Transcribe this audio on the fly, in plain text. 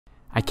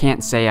I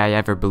can't say I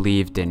ever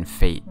believed in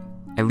fate,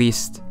 at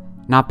least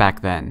not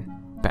back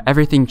then, but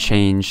everything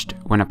changed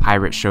when a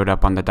pirate showed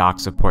up on the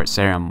docks of Port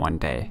Sarim one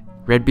day.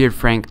 Redbeard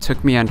Frank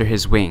took me under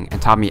his wing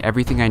and taught me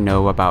everything I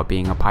know about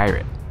being a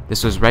pirate.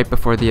 This was right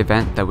before the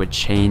event that would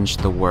change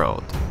the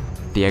world,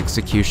 the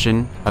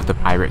execution of the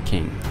Pirate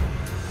King.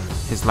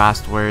 His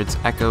last words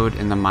echoed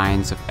in the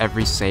minds of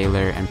every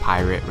sailor and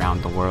pirate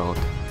around the world.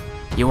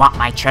 You want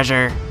my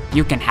treasure?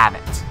 You can have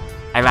it.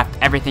 I left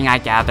everything I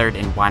gathered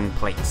in one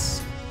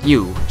place.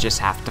 You just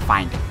have to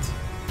find it.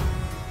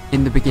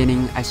 In the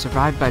beginning, I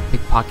survived by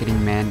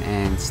pickpocketing men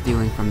and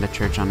stealing from the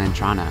church on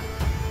Entrana.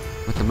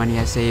 With the money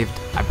I saved,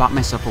 I bought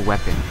myself a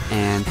weapon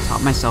and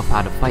taught myself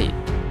how to fight.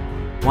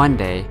 One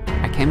day,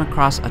 I came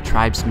across a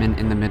tribesman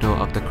in the middle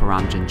of the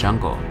Karamjan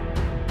jungle.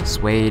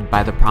 Swayed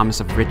by the promise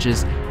of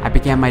riches, I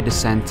began my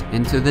descent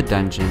into the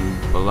dungeon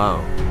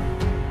below.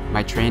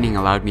 My training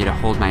allowed me to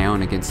hold my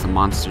own against the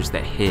monsters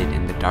that hid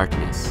in the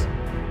darkness.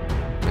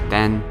 But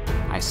then,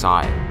 I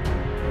saw it.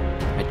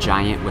 A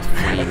giant with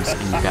flames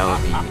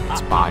enveloping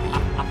its body.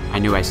 I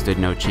knew I stood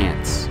no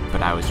chance,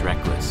 but I was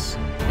reckless.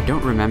 I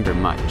don't remember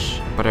much,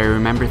 but I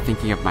remember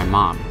thinking of my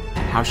mom,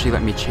 and how she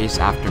let me chase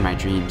after my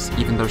dreams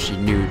even though she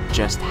knew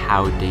just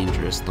how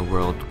dangerous the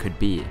world could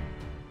be.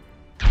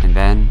 And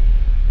then,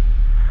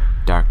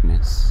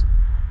 darkness.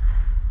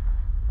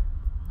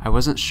 I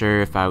wasn't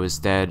sure if I was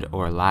dead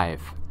or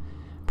alive,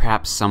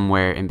 perhaps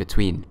somewhere in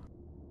between.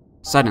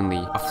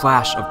 Suddenly, a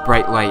flash of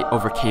bright light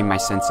overcame my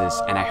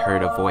senses and I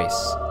heard a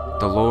voice.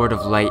 The Lord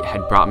of Light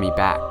had brought me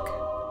back.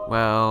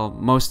 Well,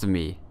 most of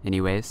me,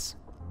 anyways.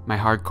 My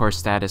hardcore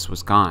status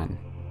was gone,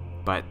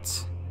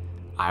 but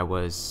I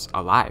was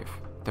alive.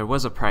 There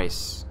was a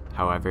price,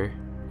 however,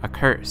 a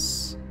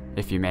curse,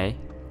 if you may.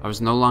 I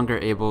was no longer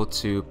able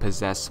to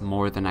possess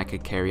more than I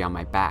could carry on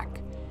my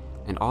back,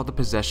 and all the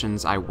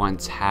possessions I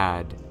once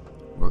had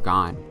were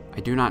gone.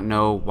 I do not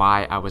know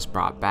why I was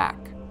brought back,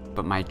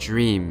 but my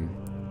dream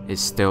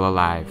is still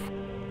alive.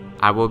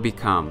 I will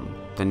become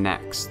the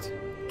next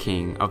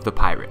King of the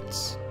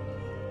Pirates.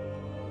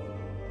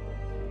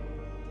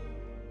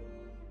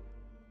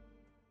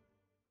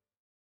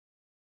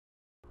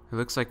 It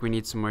looks like we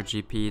need some more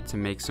GP to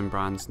make some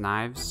bronze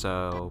knives,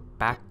 so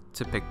back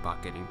to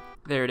pickpocketing.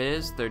 There it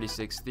is,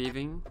 36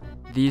 thieving.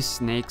 These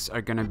snakes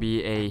are gonna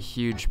be a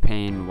huge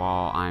pain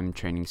while I'm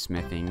training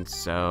smithing,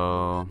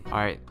 so...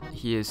 Alright,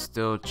 he is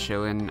still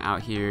chilling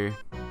out here.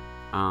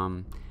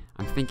 I'm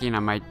thinking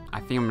I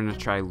think I'm gonna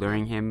try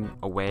luring him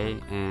away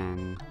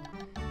and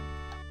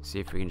see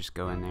if we can just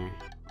go in there.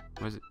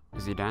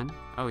 Is he done?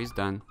 Oh, he's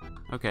done.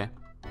 Okay.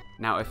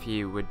 Now if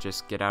he would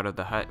just get out of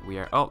the hut, we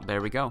are... Oh,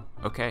 there we go.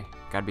 Okay,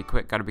 gotta be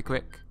quick, gotta be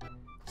quick.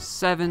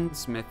 7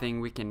 smithing,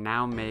 we can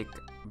now make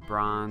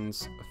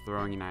bronze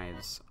throwing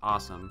knives.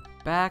 Awesome.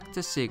 Back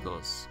to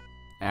seagulls.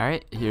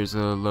 Alright, here's a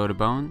load of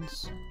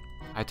bones.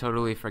 I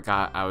totally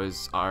forgot I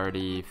was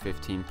already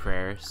 15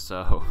 prayer,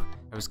 so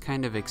I was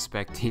kind of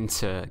expecting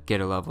to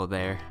get a level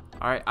there.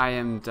 Alright, I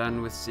am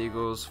done with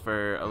seagulls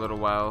for a little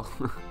while.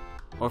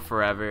 Or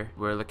forever.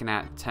 We're looking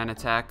at 10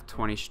 attack,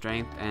 20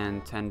 strength,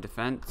 and 10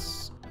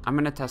 defense. I'm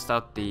gonna test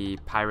out the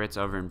pirates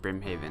over in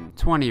Brimhaven.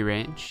 20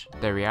 range.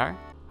 There we are.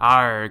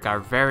 Arg, our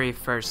very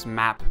first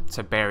map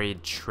to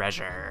buried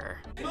treasure.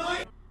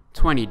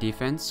 20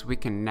 defense. We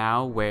can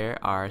now wear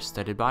our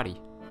studded body.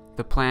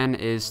 The plan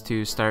is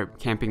to start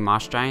camping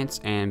moss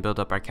giants and build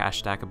up our cash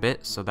stack a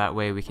bit, so that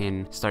way we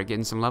can start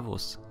getting some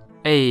levels.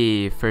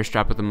 Hey, first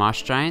drop of the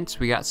moss giants,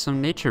 we got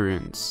some nature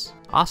runes.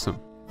 Awesome.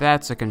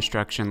 That's a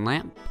construction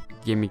lamp.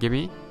 Gimme,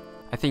 gimme.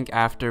 I think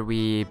after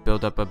we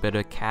build up a bit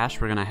of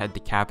cash, we're gonna head to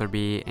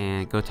Catherby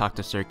and go talk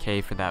to Sir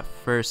K for that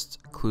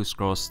first clue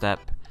scroll step,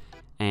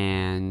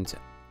 and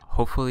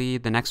hopefully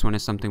the next one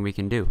is something we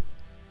can do.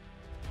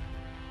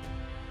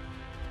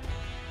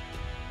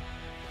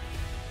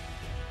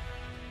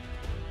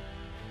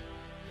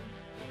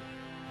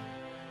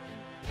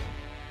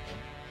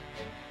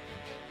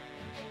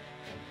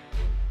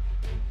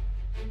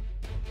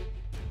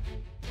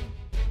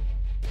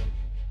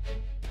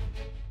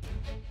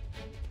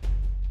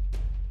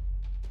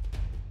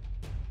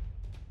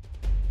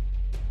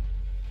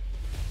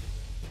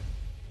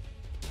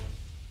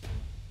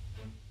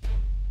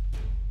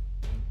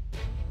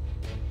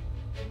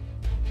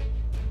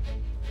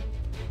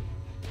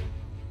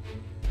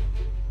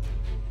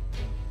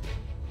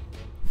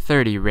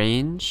 .30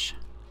 range.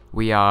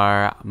 We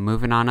are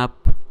moving on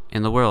up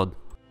in the world.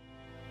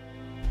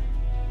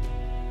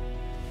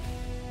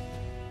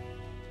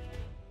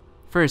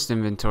 First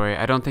inventory.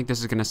 I don't think this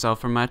is gonna sell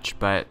for much,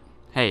 but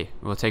hey,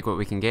 we'll take what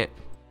we can get.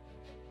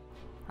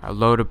 A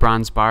load of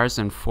bronze bars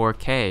and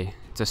 4K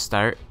to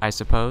start, I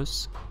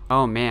suppose.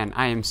 Oh man,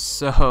 I am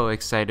so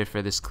excited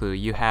for this clue.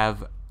 You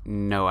have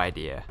no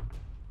idea.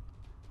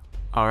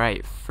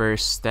 Alright,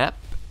 first step.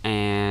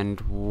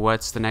 And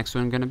what's the next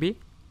one gonna be?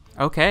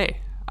 Okay.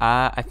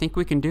 I think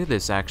we can do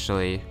this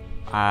actually.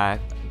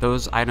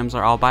 Those items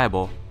are all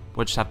buyable.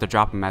 We'll just have to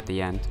drop them at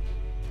the end.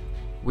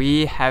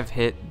 We have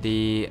hit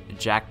the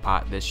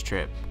jackpot this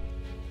trip.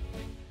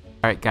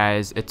 Alright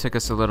guys, it took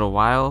us a little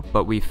while,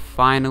 but we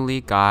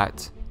finally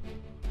got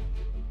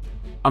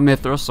a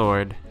mithril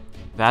sword.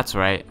 That's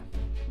right.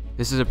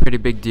 This is a pretty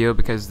big deal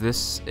because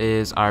this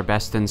is our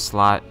best in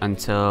slot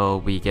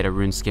until we get a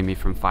rune skimmy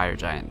from fire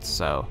giants,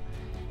 so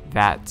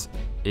that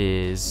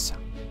is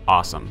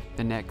awesome.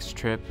 The next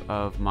trip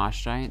of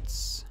mosh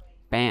giants,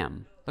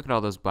 bam, look at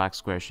all those black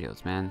square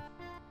shields, man.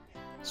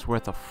 It's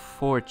worth a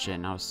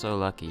fortune. I was so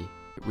lucky.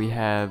 We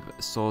have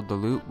sold the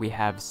loot. We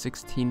have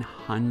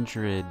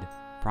 1,600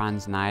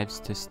 bronze knives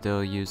to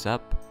still use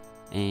up,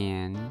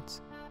 and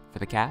for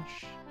the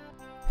cash,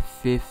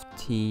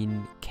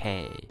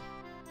 15k.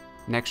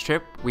 Next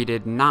trip, we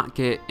did not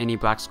get any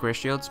black square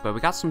shields, but we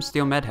got some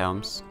steel med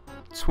helms,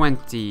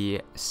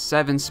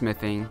 27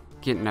 smithing,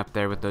 getting up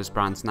there with those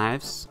bronze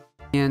knives,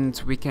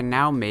 and we can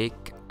now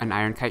make an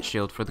iron kite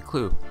shield for the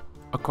clue.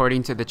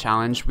 According to the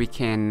challenge, we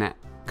can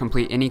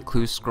complete any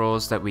clue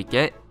scrolls that we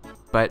get,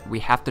 but we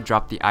have to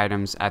drop the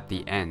items at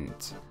the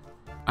end.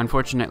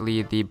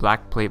 Unfortunately, the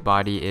black plate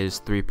body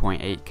is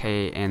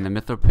 3.8k and the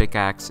mithril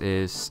pickaxe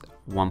is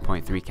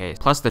 1.3k.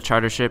 Plus the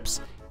charter ships,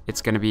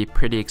 it's going to be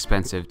pretty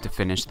expensive to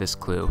finish this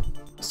clue.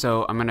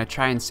 So I'm going to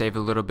try and save a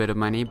little bit of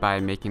money by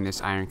making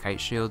this iron kite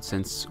shield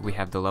since we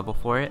have the level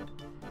for it.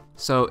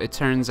 So it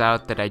turns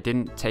out that I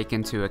didn't take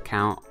into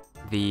account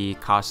the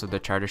cost of the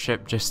charter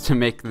ship just to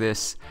make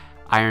this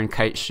iron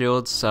kite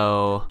shield,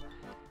 so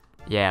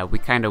yeah, we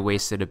kind of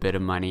wasted a bit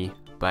of money,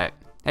 but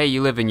hey,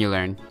 you live and you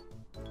learn.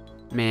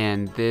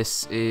 Man,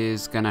 this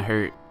is gonna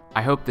hurt.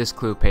 I hope this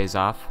clue pays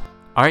off.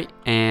 Alright,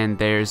 and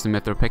there's the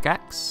mithril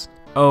pickaxe.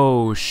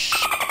 Oh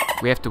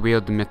we have to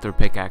wield the mithril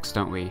pickaxe,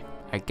 don't we?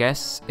 I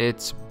guess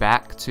it's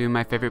back to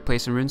my favorite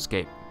place in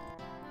RuneScape.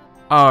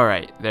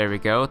 Alright, there we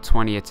go,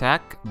 20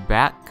 attack,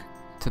 back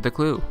to the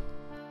clue.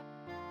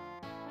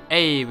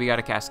 Hey, we got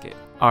a casket.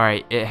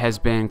 Alright, it has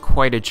been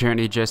quite a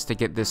journey just to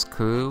get this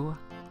clue.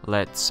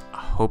 Let's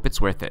hope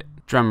it's worth it.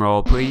 Drum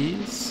roll,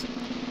 please.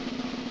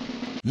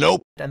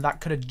 Nope. And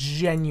that could have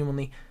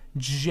genuinely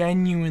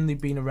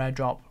been a rare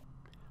drop.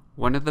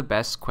 One of the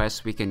best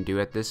quests we can do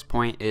at this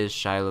point is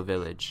Shiloh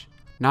Village.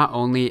 Not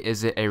only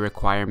is it a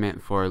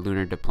requirement for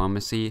lunar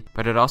diplomacy,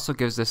 but it also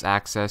gives us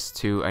access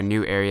to a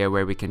new area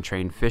where we can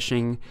train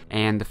fishing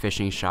and the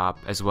fishing shop,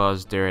 as well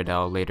as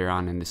Duradel later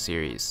on in the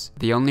series.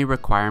 The only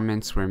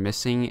requirements we're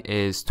missing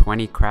is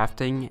 20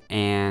 crafting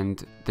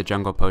and the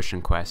jungle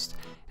potion quest.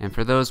 And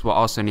for those, we'll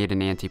also need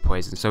an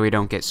anti-poison so we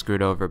don't get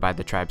screwed over by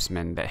the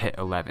tribesmen that hit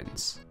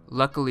 11s.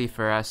 Luckily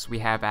for us, we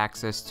have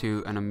access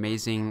to an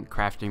amazing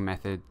crafting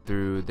method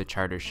through the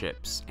charter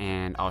ships,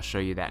 and I'll show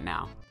you that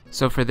now.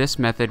 So for this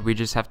method, we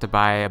just have to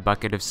buy a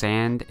bucket of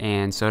sand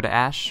and soda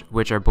ash,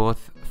 which are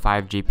both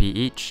 5 GP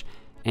each,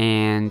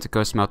 and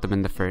go smelt them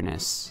in the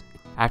furnace.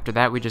 After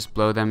that, we just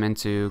blow them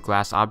into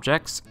glass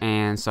objects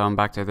and sell them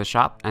back to the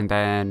shop, and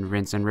then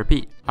rinse and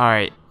repeat.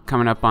 Alright,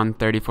 coming up on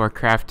 34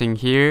 crafting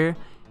here,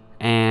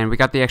 and we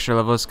got the extra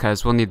levels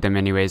because we'll need them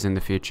anyways in the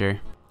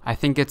future. I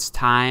think it's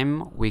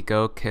time we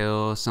go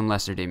kill some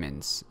lesser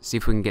demons, see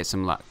if we can get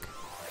some luck.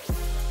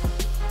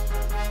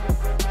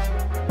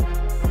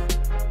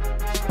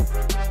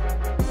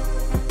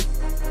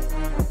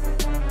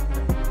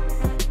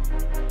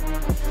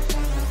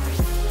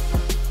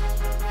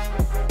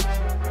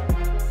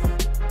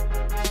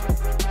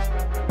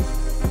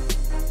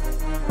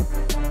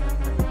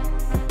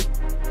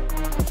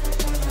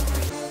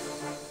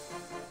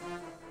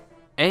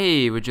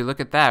 Hey, would you look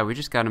at that? We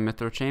just got a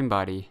mithril chain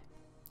body.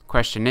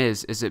 Question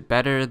is it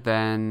better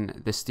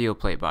than the steel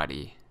plate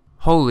body?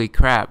 Holy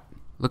crap,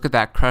 look at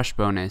that crush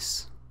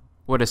bonus.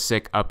 What a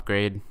sick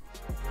upgrade.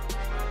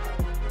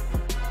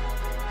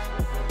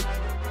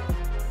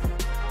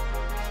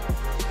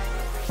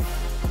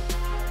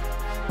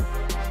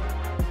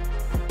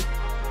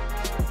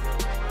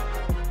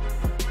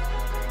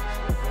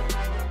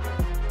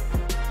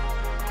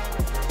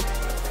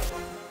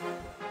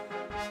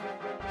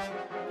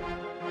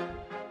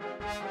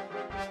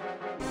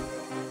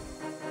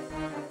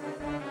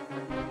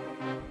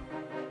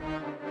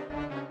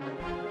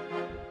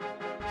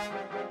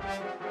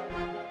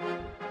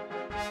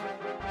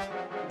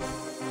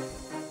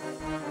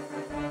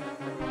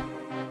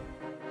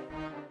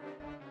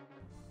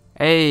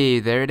 Hey,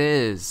 there it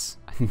is.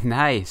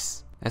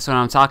 Nice. That's what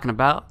I'm talking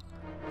about.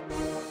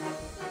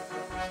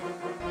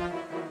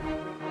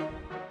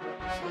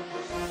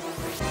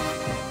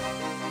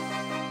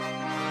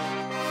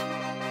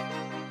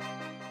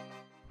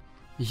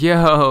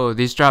 Yo,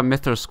 these drop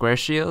mithril square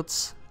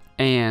shields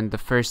and the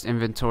first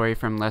inventory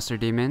from lesser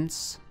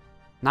demons.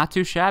 Not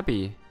too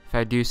shabby, if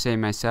I do say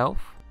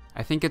myself.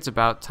 I think it's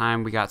about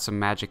time we got some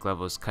magic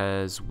levels,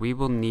 cause we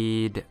will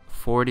need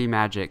 40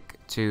 magic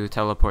to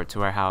teleport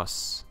to our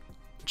house.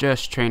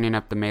 Just training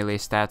up the melee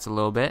stats a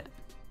little bit.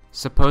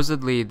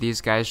 Supposedly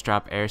these guys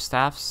drop air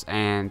staffs,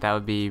 and that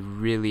would be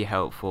really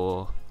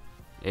helpful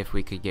if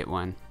we could get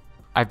one.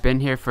 I've been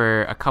here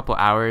for a couple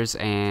hours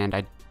and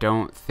I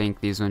don't think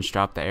these ones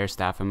drop the air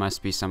staff. It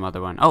must be some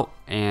other one. Oh,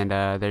 and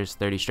there's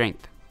 30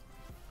 strength.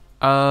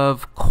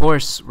 Of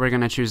course we're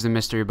gonna choose the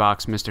mystery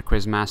box, Mr.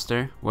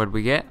 Quizmaster. What'd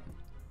we get?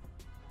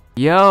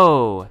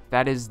 Yo,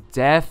 that is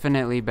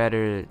definitely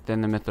better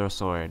than the Mithril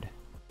Sword.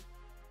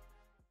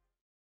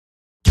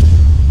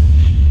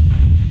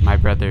 My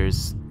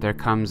brothers, there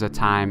comes a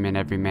time in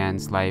every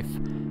man's life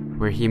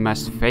where he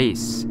must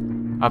face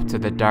up to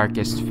the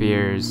darkest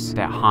fears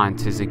that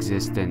haunt his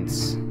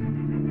existence.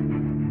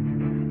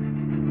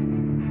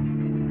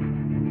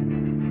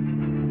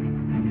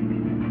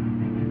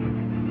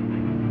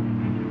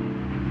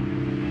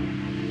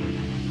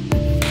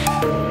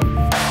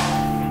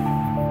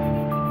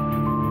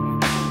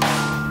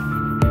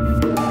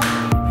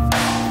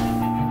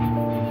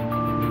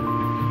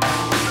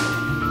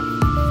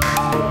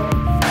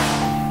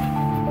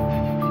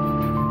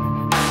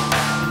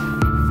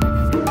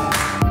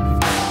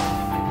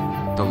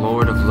 The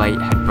Lord of Light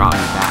had brought me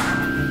back.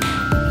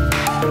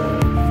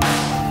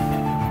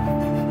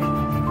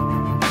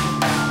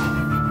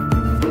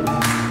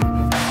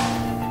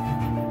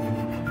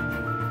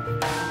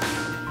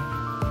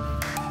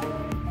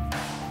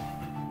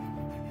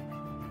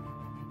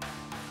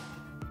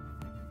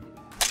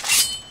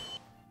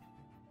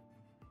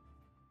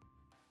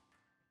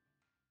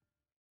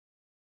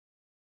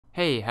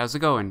 Hey, how's it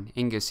going?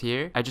 Ingus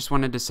here. I just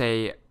wanted to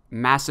say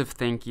massive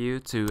thank you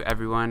to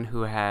everyone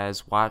who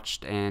has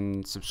watched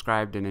and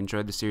subscribed and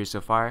enjoyed the series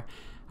so far.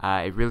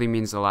 It really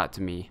means a lot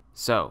to me.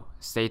 So,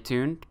 stay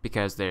tuned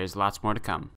because there's lots more to come.